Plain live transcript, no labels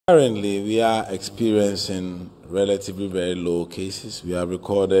Currently, we are experiencing relatively very low cases. We have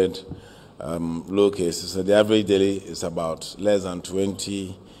recorded low cases. So the average daily is about less than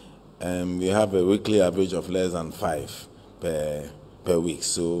 20, and we have a weekly average of less than 5 per week.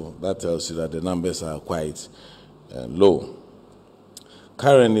 So that tells you that the numbers are quite low.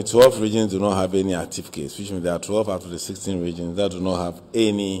 Currently, 12 regions do not have any active case, which means there are 12 out of the 16 regions that do not have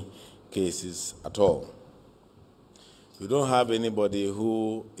any cases at all. We don't have anybody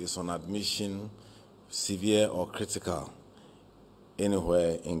who is on admission, severe or critical,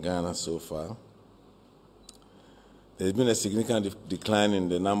 anywhere in Ghana so far. There's been a significant decline in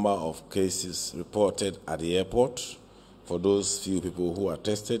the number of cases reported at the airport for those few people who are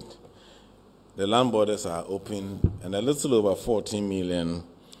tested. The land borders are open, and a little over 14 million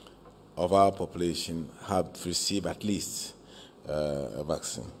of our population have received at least a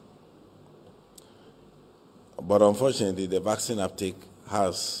vaccine. But unfortunately, the vaccine uptake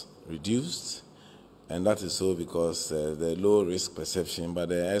has reduced, and that is so because the low risk perception. But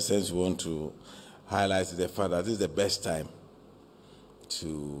the essence we want to highlight is the fact that this is the best time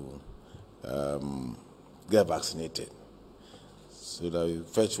to get vaccinated, so that we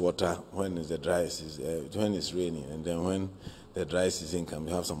fetch water when it's the dry season, when it's raining, and then when the dry season comes,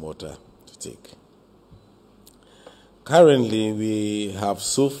 we have some water to take. Currently, we have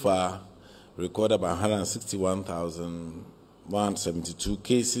so far recorded about 161,172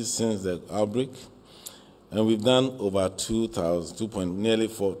 cases since the outbreak, and we've done over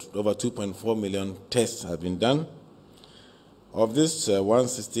 2.4 million tests have been done. Of this,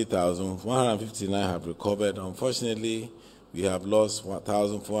 160,159 have recovered. Unfortunately, we have lost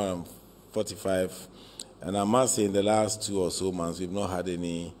 1,445, and I must say in the last 2 or so months, we've not had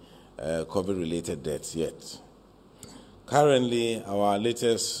any COVID-related deaths yet. Currently, our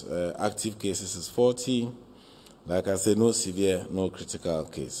latest active cases is 40. Like I said, no severe, no critical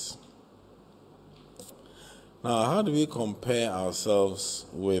case. Now, how do we compare ourselves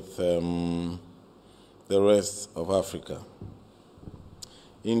with the rest of Africa?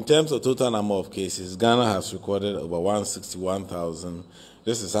 In terms of total number of cases, Ghana has recorded over 161,000.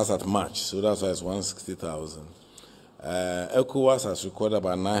 This is as at March, so that's why it's 160,000. ECOWAS has recorded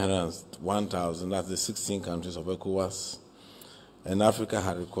about 901,000. That's the 16 countries of ECOWAS. And Africa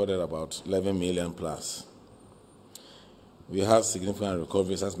had recorded about 11 million plus. We have significant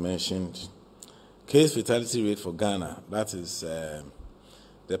recoveries, as mentioned. Case fatality rate for Ghana, that is the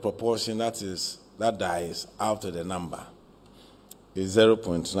proportion that dies out of the number, is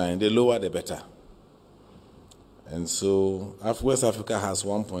 0.9. The lower, the better. And so West Africa has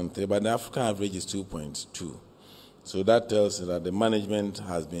 1.3, but the African average is 2.2. So that tells you that the management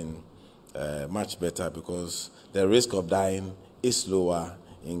has been much better, because the risk of dying is lower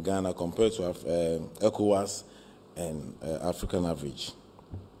in Ghana compared to ECOWAS and African average.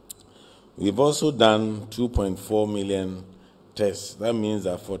 We've also done 2.4 million tests. That means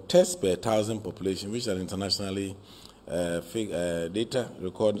that for tests per 1,000 population, which are internationally data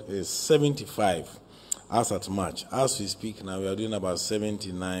record, is 75 as at March. As we speak now, we are doing about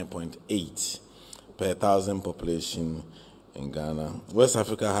 79.8 per 1,000 population in Ghana. West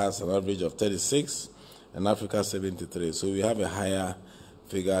Africa has an average of 36, and Africa 73. So we have a higher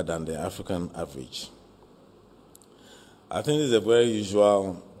figure than the African average. I think this is a very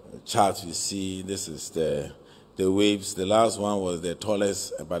usual chart we see. This is the waves. The last one was the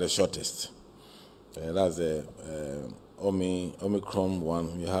tallest but the shortest. That's the Omicron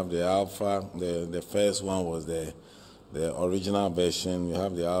one. You have the Alpha. The first one was the original version. We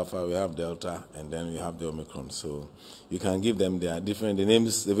have the Alpha, we have Delta, and then we have the Omicron. So you can give them their different, the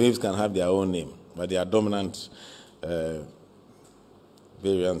waves can have their own name, but they are dominant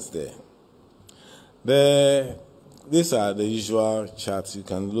variants there. These are the usual charts. You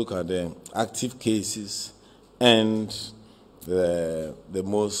can look at the active cases and the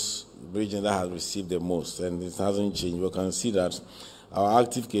most region that has received the most, and it hasn't changed. You can see that our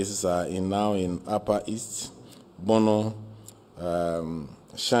active cases are now in Upper East, Bono,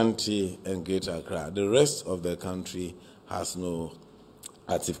 Shanti, and Greater Accra. The rest of the country has no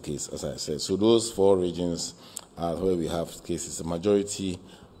active case, as I said. So those 4 regions are where we have cases. The majority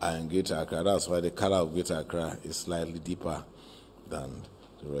are in Greater Accra. That's why the color of Greater Accra is slightly deeper than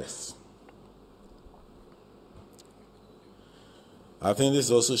the rest. I think this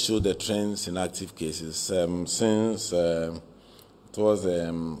also shows the trends in active cases. Since it was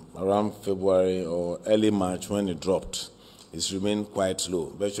around February or early March when it dropped, it's remained quite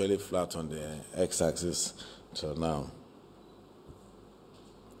low, virtually flat on the x-axis till now.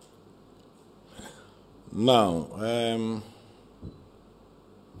 Now,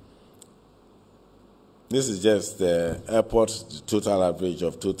 This is just the airport total average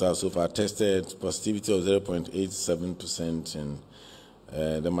of total so far tested, positivity of 0.87%,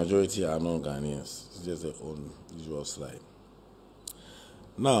 and the majority are non-Ghanaians. It's just the usual slide.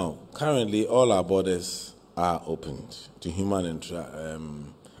 Now, currently, all our borders are opened to human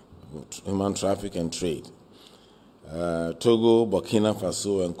traffic and trade. Togo, Burkina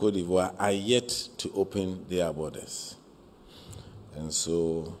Faso, and Cote d'Ivoire are yet to open their borders. And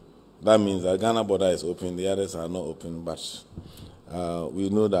so that means that Ghana border is open, the others are not open, but we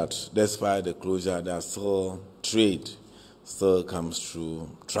know that despite the closure, there are still trade still comes through,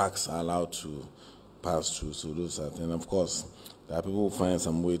 trucks are allowed to pass through, so those are things. And of course, there are people who find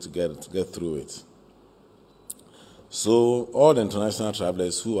some way to get through it. So all the international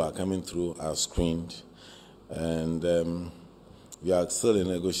travelers who are coming through are screened, and we are still in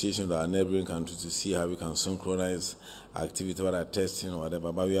negotiation with our neighboring countries to see how we can synchronize activity, whether testing or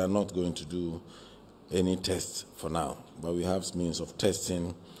whatever, but we are not going to do any tests for now. But we have means of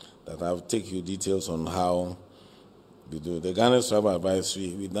testing that I'll take you details on how we do. The Ghana Travel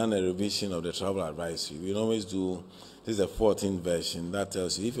Advisory, we've done a revision of the travel advisory. We always do, this is the 14th version that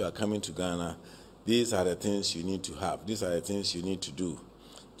tells you if you are coming to Ghana, these are the things you need to have. These are the things you need to do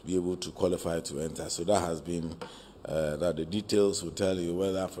to be able to qualify to enter. So that has been, that the details will tell you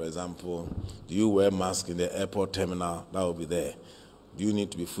whether, for example, do you wear mask in the airport terminal? That will be there. Do you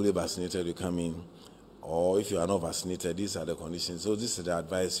need to be fully vaccinated to come in? Or if you are not vaccinated, these are the conditions. So this is the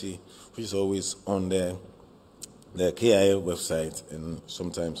advisory, which is always on the KIA website and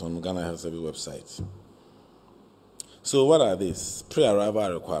sometimes on Ghana Health Service website. So what are these?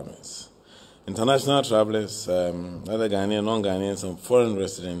 Pre-arrival requirements. International travelers, other Ghanaian, non-Ghanaians, and foreign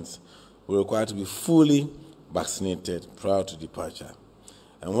residents will require to be fully vaccinated prior to departure.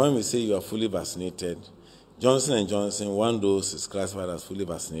 And when we say you are fully vaccinated, Johnson & Johnson, 1 dose is classified as fully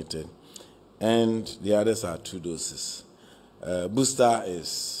vaccinated, and the others are 2 doses. Booster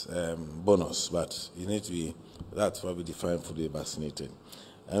is bonus, but you need to be, that's what we define fully vaccinated.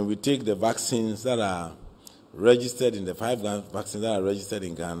 And we take the vaccines that are registered in the 5 vaccines that are registered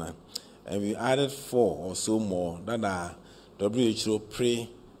in Ghana, and we added 4 or so more that are WHO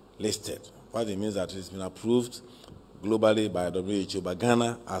pre-listed. What it means that it's been approved globally by WHO, but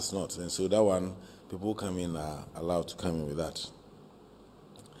Ghana has not. And so that one, people come in are allowed to come in with that.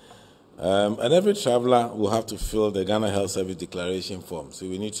 And every traveler will have to fill the Ghana Health Service declaration form. So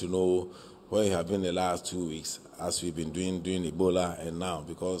we need to know where you have been the last 2 weeks, as we've been doing during Ebola and now,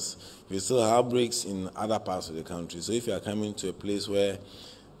 because we still have outbreaks in other parts of the country. So if you are coming to a place where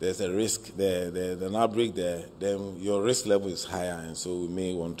there's a risk, there's an outbreak there, then your risk level is higher, and so we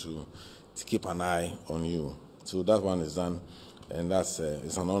may want to keep an eye on you. So that one is done, and that's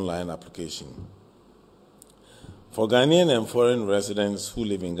it's an online application. For Ghanaian and foreign residents who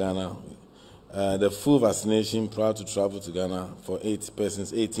live in Ghana, the full vaccination prior to travel to Ghana for 8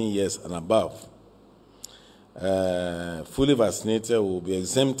 persons 18 years and above. Fully vaccinated will be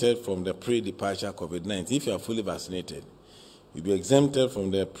exempted from the pre-departure COVID-19. If you are fully vaccinated, you'll be exempted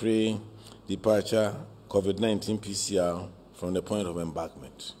from the pre-departure COVID-19 PCR from the point of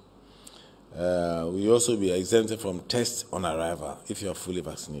embarkment. We also be exempted from tests on arrival if you are fully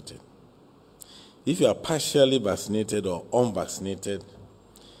vaccinated. If you are partially vaccinated or unvaccinated,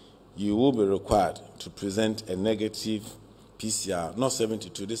 you will be required to present a negative PCR, not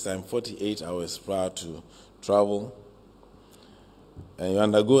 72, this time 48 hours prior to travel, and you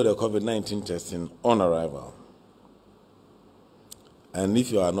undergo the COVID-19 testing on arrival. And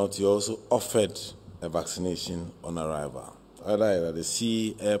if you are not, you're also offered a vaccination on arrival, either at the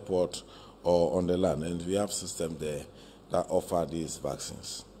sea, airport, or on the land. And we have systems there that offer these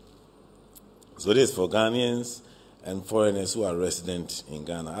vaccines. So this is for Ghanaians and foreigners who are resident in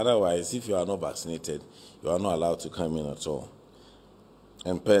Ghana. Otherwise, if you are not vaccinated, you are not allowed to come in at all.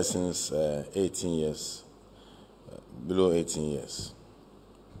 And persons 18 years, below 18 years.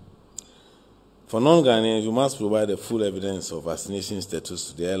 For non-Ghanaians, you must provide a full evidence of vaccination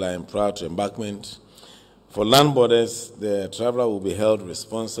status to the airline prior to embarkment. For land borders, the traveler will be held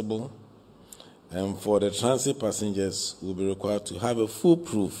responsible, and for the transit passengers, will be required to have a full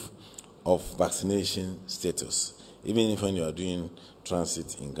proof of vaccination status, even if when you are doing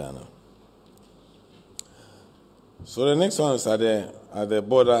transit in Ghana. So the next one is at the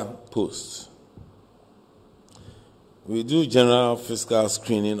border posts. We do general physical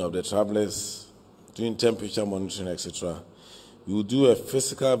screening of the travelers, doing temperature monitoring, etc. We will do a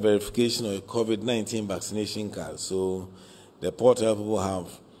physical verification of a COVID-19 vaccination card. So the portal people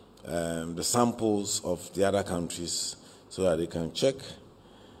have the samples of the other countries so that they can check.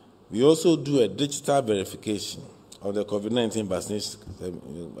 We also do a digital verification of the COVID-19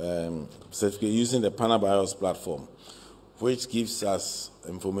 vaccination certificate using the Panavirus platform, which gives us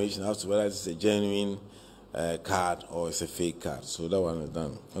information as to whether it's a genuine card or it's a fake card. So that one is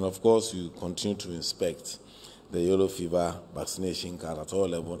done. And of course, you continue to inspect the yellow fever vaccination card at all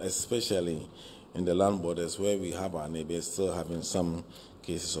levels, especially in the land borders where we have our neighbors still having some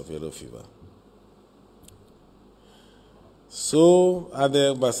cases of yellow fever. So at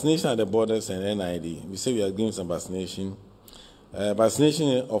the vaccination at the borders and NID, we say we are giving some vaccination.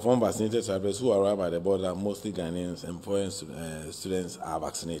 Vaccination of unvaccinated travelers who arrive at the border, mostly Ghanaians and foreign students, are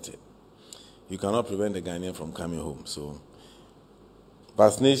vaccinated. You cannot prevent the Ghanaian from coming home. So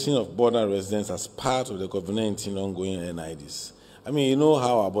vaccination of border residents as part of the COVID-19 ongoing NIDs. I mean, you know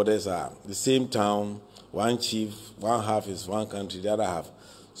how our borders are. The same town, one chief, one half is one country, the other half.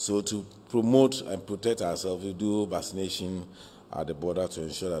 So to promote and protect ourselves, we do vaccination at the border to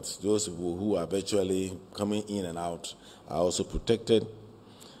ensure that those people who are virtually coming in and out are also protected.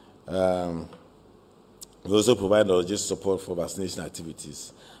 We also provide logistic support for vaccination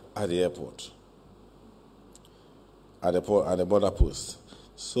activities at the airport, at the border post.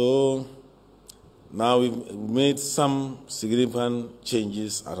 So now we've made some significant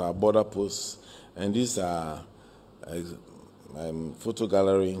changes at our border posts, and these are photo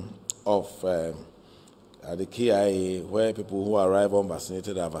gallery of at the KIA where people who arrive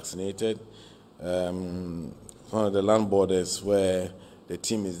unvaccinated are vaccinated. One of the land borders where the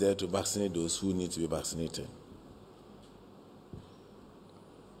team is there to vaccinate those who need to be vaccinated.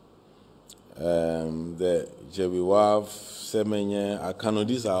 The Jewiwav, Semenye, Akano,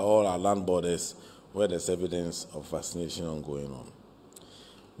 these are all our land borders where there's evidence of vaccination going on.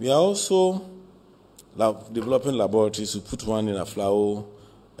 We are also developing laboratories. We put one in Aflao,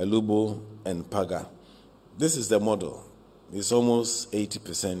 Elubo, and Paga. This is the model. It's almost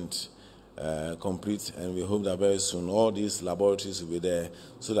 80% complete, and we hope that very soon all these laboratories will be there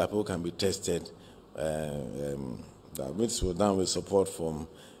so that people can be tested. Which will done with support from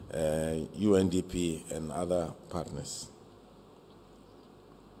UNDP and other partners.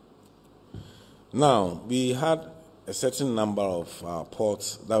 Now, we had a certain number of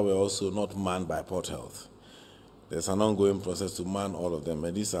ports that were also not manned by Port Health. There's an ongoing process to man all of them,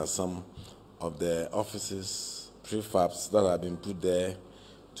 and these are some of the offices, prefabs that have been put there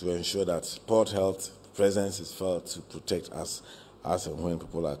to ensure that Port Health presence is felt to protect us as and when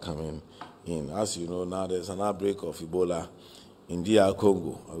people are coming in. As you know, now there's an outbreak of Ebola in DR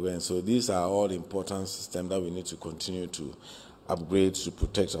Congo. And so these are all important systems that we need to continue to upgrade to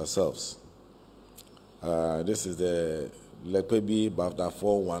protect ourselves. This is the Lepebi Bafda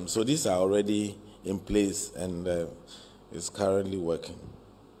 1. So these are already in place and is currently working.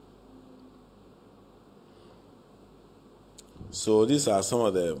 So these are some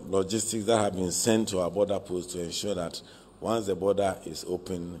of the logistics that have been sent to our border posts to ensure that once the border is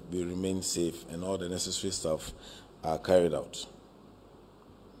open, we remain safe and all the necessary stuff are carried out.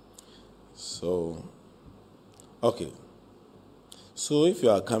 So, okay. So if you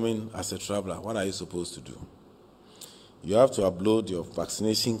are coming as a traveler, what are you supposed to do? You have to upload your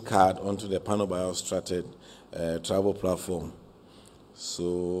vaccination card onto the Panavirus travel platform.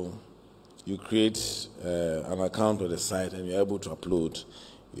 So you create an account on the site and you're able to upload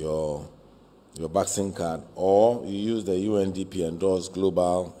your vaccine card, or you use the UNDP endorsed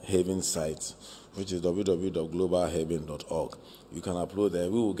Global Haven site, which is www.globalhaven.org. You can upload there.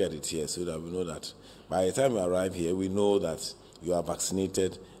 We will get it here so that we know that by the time you arrive here, we know that you are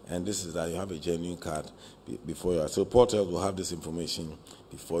vaccinated, and this is that you have a genuine card before you are. So Port Health will have this information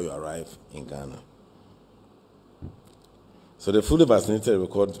before you arrive in Ghana. So the fully vaccinated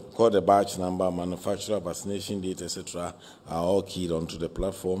record, called the batch number, manufacturer, vaccination date, etc., are all keyed onto the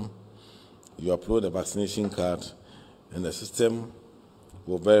platform. You upload the vaccination card, and the system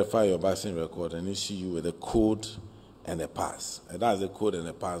will verify your vaccine record and issue you with a code and a pass. And that's the code and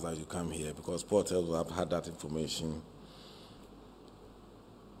the pass that you come here, because Port Health will have had that information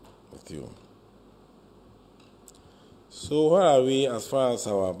with you. So where are we as far as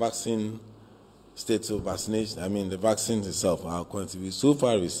our vaccine states of vaccination? I mean, the vaccines itself are going to be so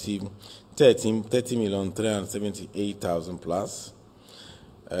far received 30,378,000 plus.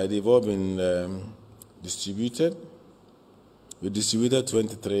 They've all been distributed. We distributed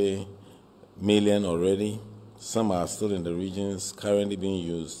 23 million already. Some are still in the regions currently being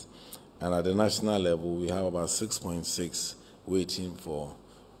used. And at the national level, we have about 6.6 waiting for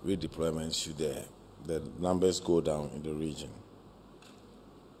redeployment should the numbers go down in the region.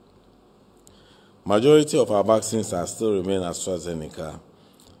 Majority of our vaccines are still remain AstraZeneca.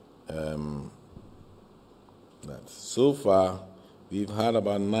 So far, we've had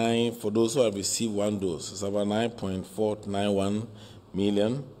about 9, for those who have received one dose, it's about 9.491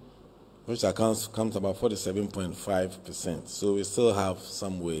 million, which comes about 47.5%. So we still have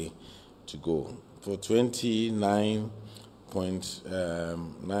some way to go. For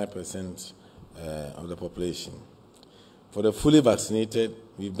 29.9% of the population. For the fully vaccinated,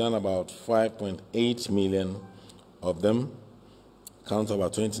 we've done about 5.8 million of them, counts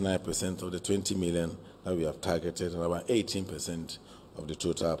about 29% of the 20 million that we have targeted, and about 18% of the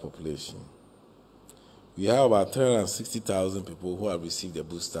total population. We have about 360,000 people who have received a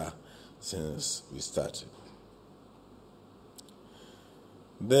booster since we started.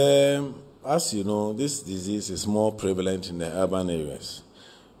 As you know, this disease is more prevalent in the urban areas.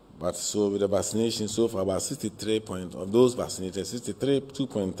 But so with the vaccination, so far about 63 of those vaccinated,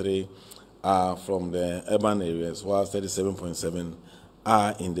 2.3 are from the urban areas, while 37.7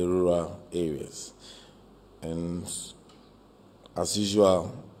 are in the rural areas. And as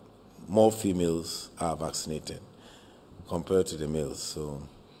usual, more females are vaccinated compared to the males. So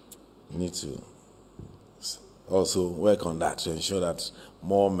we need to also work on that to ensure that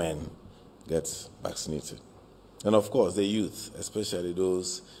more men get vaccinated. And of course, the youth, especially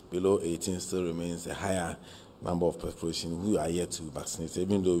those below 18, still remains a higher number of population who are yet to vaccinate,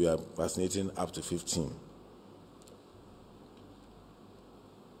 even though we are vaccinating up to 15.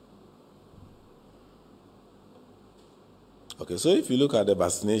 Okay, so if you look at the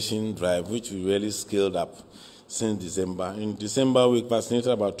vaccination drive, which we really scaled up since December. In December, we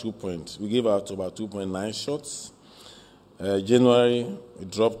vaccinated about we gave out about 2.9 shots. January,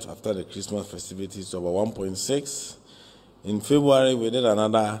 it dropped after the Christmas festivities to about 1.6. In February, we did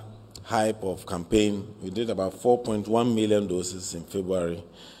another hype of campaign. We did about 4.1 million doses in February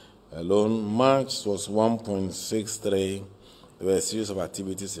alone. March was 1.63. There were a series of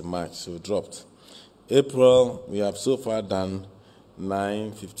activities in March, so it dropped. April, we have so far done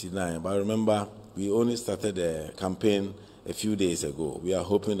 959. But remember, we only started the campaign a few days ago. We are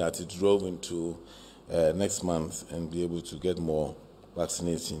hoping that it drove into next month and be able to get more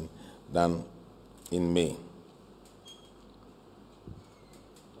vaccinating than in May.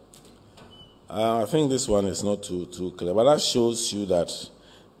 I think this one is not too clear, but that shows you that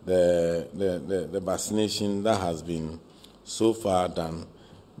the vaccination that has been so far done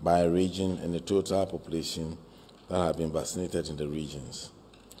by region and the total population that have been vaccinated in the regions.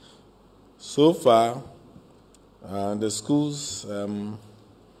 So far, the schools,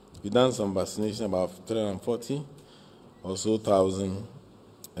 we've done some vaccination, about 340 or so thousand,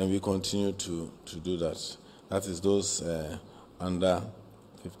 and we continue to do that. That is those under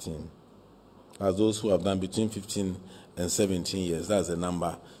 15. As those who have done between 15 and 17 years, that's the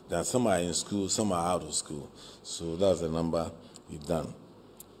number. There are some are in school, some are out of school. So that's the number we've done.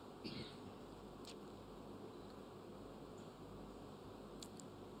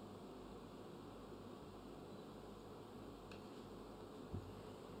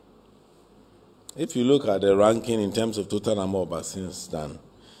 If you look at the ranking in terms of total number of vaccines done,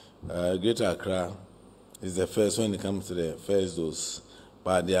 Greater Accra is the first when it comes to the first dose,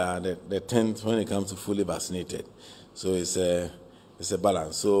 but they are the 10th when it comes to fully vaccinated. So it's a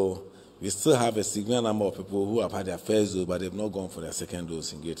balance. So we still have a significant number of people who have had their first dose, but they've not gone for their second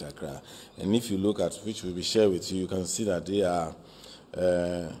dose in Greater Accra. And if you look at which will be shared with you, you can see that they are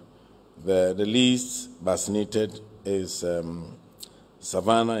the least vaccinated is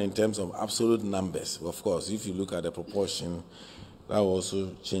Savannah in terms of absolute numbers. Of course, if you look at the proportion, that will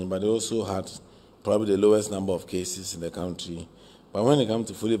also change. But they also had probably the lowest number of cases in the country. But when it comes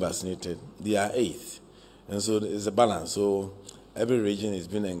to fully vaccinated, they are 8th. And so it's a balance. So every region is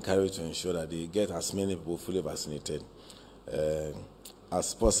being encouraged to ensure that they get as many people fully vaccinated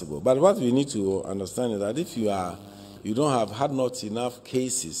as possible. But what we need to understand is that if you had not enough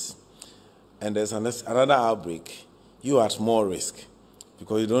cases and there's another outbreak, you are at more risk,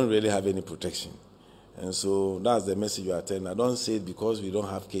 because you don't really have any protection. And so that's the message you are telling. I don't say it because we don't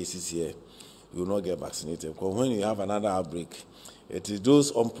have cases here, you will not get vaccinated. Because when you have another outbreak, it is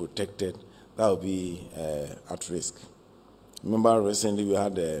those unprotected that will be at risk. Remember recently we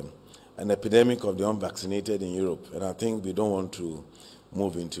had an epidemic of the unvaccinated in Europe, and I think we don't want to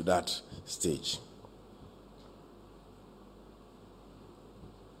move into that stage.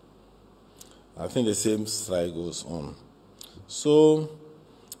 I think the same slide goes on. So,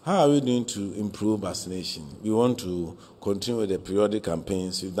 how are we going to improve vaccination? We want to continue with the periodic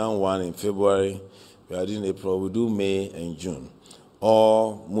campaigns. We've done one in February, we are doing April, we do May and June,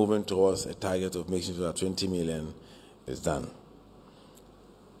 all moving towards a target of making sure that 20 million is done.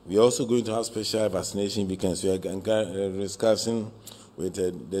 We're also going to have special vaccination weekends. We are discussing with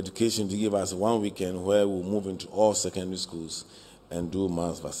the education to give us one weekend where we'll move into all secondary schools and do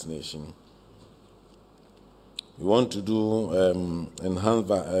mass vaccination. We want to do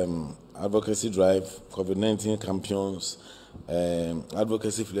enhanced advocacy drive, COVID-19 campaigns,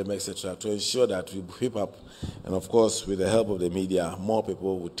 advocacy film, etc., to ensure that we keep up, and of course, with the help of the media, more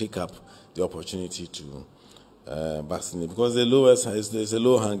people will take up the opportunity to vaccinate, because there's a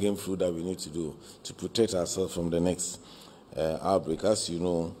low-hanging fruit that we need to do to protect ourselves from the next outbreak. As you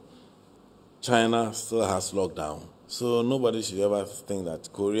know, China still has lockdown, so nobody should ever think that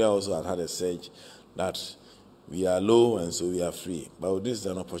Korea also had a surge, that we are low and so we are free. But this is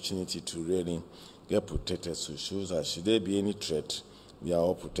an opportunity to really get protected, so it shows that should there be any threat, we are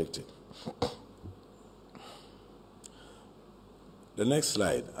all protected. The next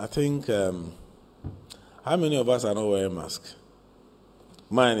slide. I think, how many of us are not wearing masks?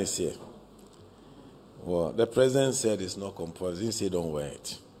 Mine is here. Well, the president said it's not compulsory. He didn't say don't wear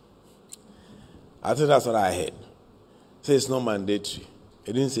it. I think that's what I heard. He said it's not mandatory.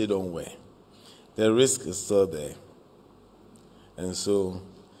 He didn't say don't wear. The risk is still there. And so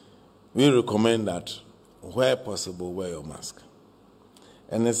we recommend that where possible, wear your mask.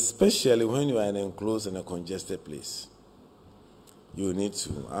 And especially when you are in an enclosed and a congested place, you need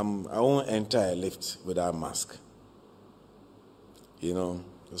to. I won't enter a lift without a mask. You know,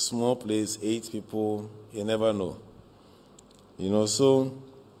 a small place, 8 people, you never know. You know, so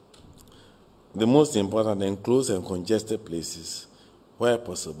the most important, enclosed and congested places, where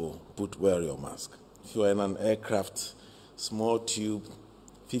possible, wear your mask. If you are in an aircraft, small tube,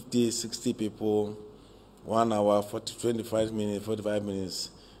 50, 60 people, 1 hour, 25 minutes, 45 minutes,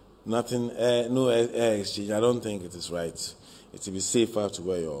 nothing, no air exchange, I don't think it is right. It will be safer to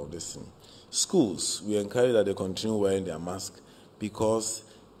wear your this thing. Schools, we encourage that they continue wearing their mask, because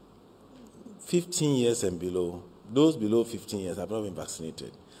 15 years and below, those below 15 years have not been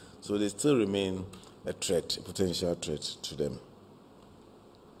vaccinated. So they still remain a threat, a potential threat to them.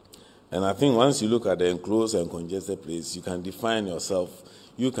 And I think once you look at the enclosed and congested place, you can define yourself.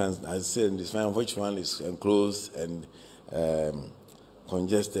 You can, as I said, define which one is enclosed and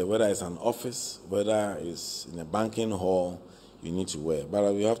congested, whether it's an office, whether it's in a banking hall, you need to wear.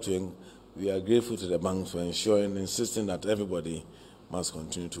 But we are grateful to the banks for ensuring, insisting that everybody must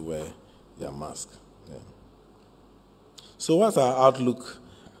continue to wear their mask. Yeah. So what's our outlook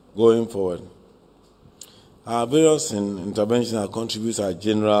going forward? Our various interventions have contributed to a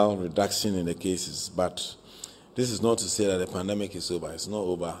general reduction in the cases, but this is not to say that the pandemic is over. It's not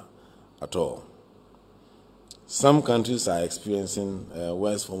over at all. Some countries are experiencing a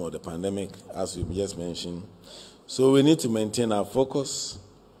worse form of the pandemic, as we just mentioned. So we need to maintain our focus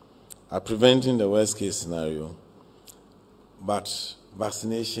at preventing the worst case scenario. But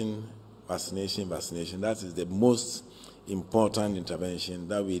vaccination, that is the most important intervention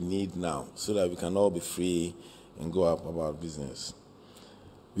that we need now, so that we can all be free and go up about business.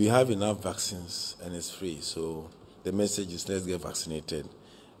 We have enough vaccines and it's free, so the message is let's get vaccinated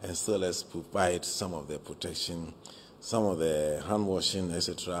and still let's provide some of the protection, some of the hand washing,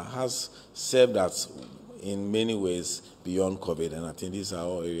 etc. has served us in many ways beyond COVID, and I think these are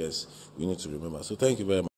all areas we need to remember. So thank you very much.